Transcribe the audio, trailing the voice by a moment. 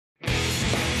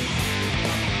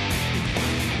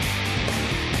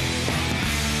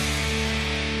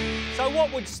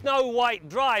what would Snow White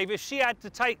drive if she had to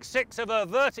take 6 of her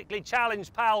vertically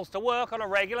challenged pals to work on a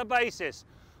regular basis?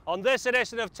 On this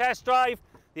edition of Test Drive,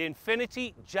 the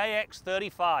Infiniti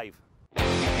JX35.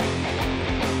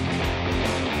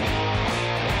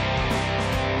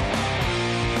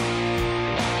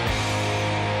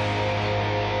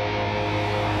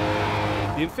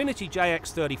 The Infiniti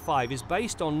JX35 is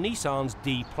based on Nissan's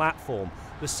D platform,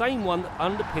 the same one that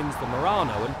underpins the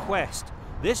Murano and Quest.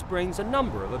 This brings a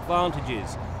number of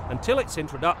advantages. Until its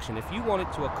introduction, if you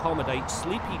wanted to accommodate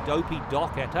sleepy, dopey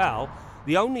Doc et al.,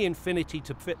 the only Infiniti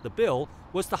to fit the bill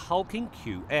was the hulking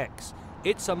QX.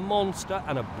 It's a monster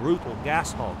and a brutal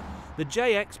gas hog. The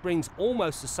JX brings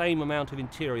almost the same amount of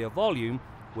interior volume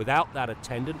without that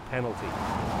attendant penalty.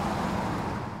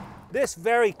 This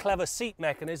very clever seat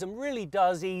mechanism really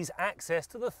does ease access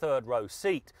to the third row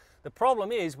seat. The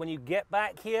problem is when you get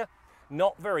back here,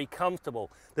 not very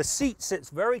comfortable. The seat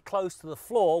sits very close to the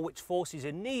floor, which forces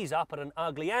your knees up at an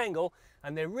ugly angle,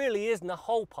 and there really isn't a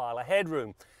whole pile of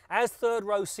headroom. As third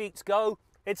row seats go,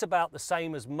 it's about the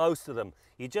same as most of them.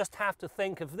 You just have to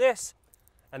think of this,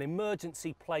 an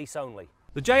emergency place only.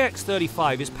 The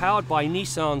JX35 is powered by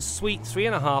Nissan's sweet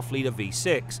 3.5 litre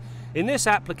V6. In this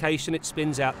application, it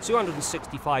spins out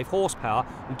 265 horsepower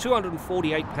and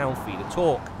 248 pound-feet of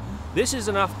torque. This is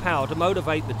enough power to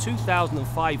motivate the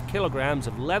 2,005 kilograms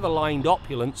of leather-lined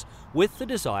opulence with the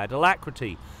desired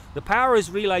alacrity. The power is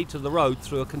relayed to the road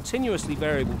through a continuously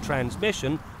variable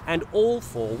transmission and all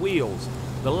 4 wheels.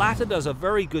 The latter does a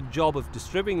very good job of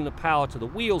distributing the power to the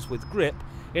wheels with grip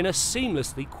in a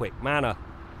seamlessly quick manner.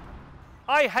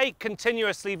 I hate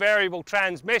continuously variable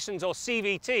transmissions or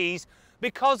CVTs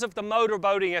because of the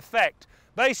motorboating effect.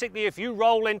 Basically, if you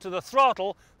roll into the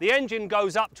throttle, the engine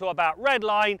goes up to about red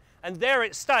line, and there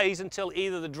it stays until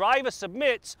either the driver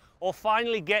submits or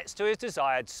finally gets to his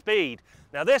desired speed.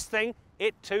 Now this thing,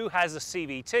 it too has a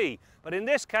CVT, but in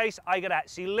this case I could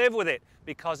actually live with it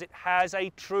because it has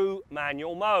a true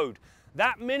manual mode.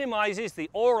 That minimizes the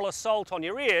oral assault on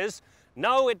your ears.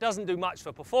 No, it doesn't do much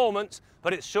for performance,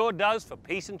 but it sure does for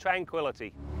peace and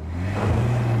tranquility.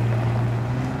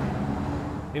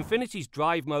 Infiniti's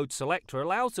drive mode selector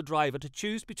allows the driver to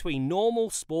choose between normal,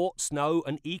 sport, snow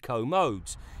and eco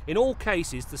modes. In all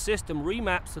cases, the system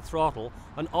remaps the throttle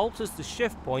and alters the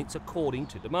shift points according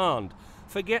to demand.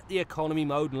 Forget the economy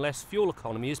mode unless fuel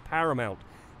economy is paramount.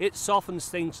 It softens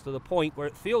things to the point where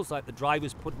it feels like the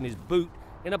driver's putting his boot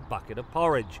in a bucket of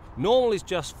porridge. Normal is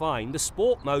just fine. The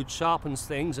sport mode sharpens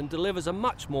things and delivers a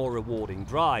much more rewarding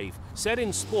drive. Set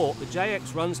in sport, the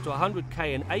JX runs to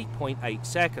 100k in 8.8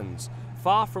 seconds.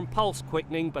 Far from pulse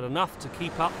quickening, but enough to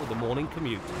keep up with the morning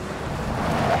commute.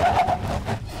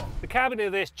 The cabin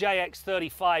of this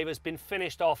JX35 has been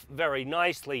finished off very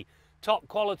nicely. Top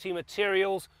quality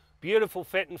materials, beautiful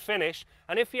fit and finish,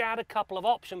 and if you add a couple of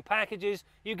option packages,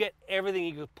 you get everything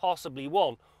you could possibly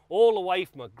want, all the way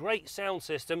from a great sound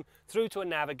system through to a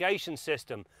navigation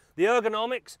system. The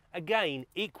ergonomics, again,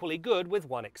 equally good with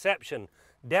one exception.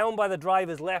 Down by the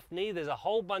driver's left knee, there's a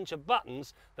whole bunch of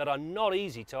buttons that are not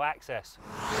easy to access.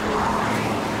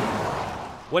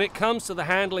 When it comes to the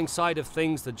handling side of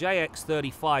things, the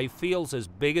JX35 feels as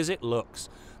big as it looks.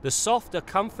 The softer,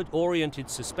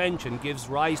 comfort-oriented suspension gives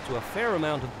rise to a fair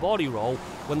amount of body roll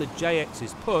when the JX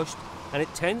is pushed, and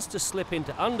it tends to slip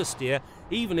into understeer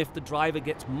even if the driver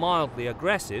gets mildly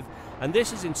aggressive, and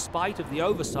this is in spite of the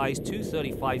oversized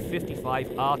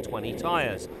 235/55 R20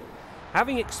 tyres.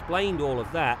 Having explained all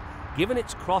of that, given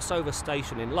its crossover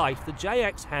station in life, the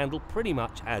JX handled pretty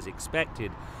much as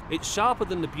expected. It's sharper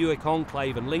than the Buick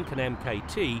Enclave and Lincoln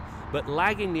MKT, but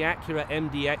lagging the Acura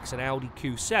MDX and Audi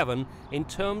Q7 in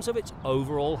terms of its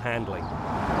overall handling.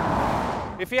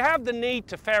 If you have the need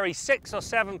to ferry 6 or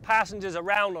 7 passengers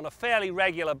around on a fairly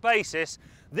regular basis,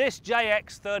 this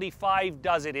JX35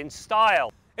 does it in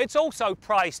style. It's also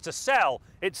priced to sell.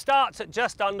 It starts at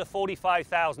just under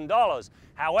 $45,000.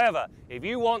 However, if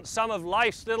you want some of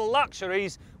life's little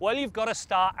luxuries, well, you've got to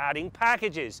start adding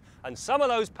packages. And some of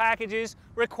those packages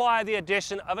require the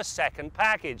addition of a second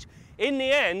package. In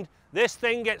the end, this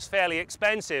thing gets fairly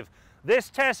expensive. This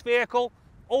test vehicle,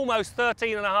 almost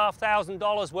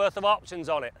 $13,500 worth of options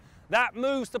on it. That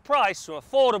moves the price from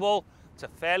affordable to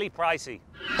fairly pricey.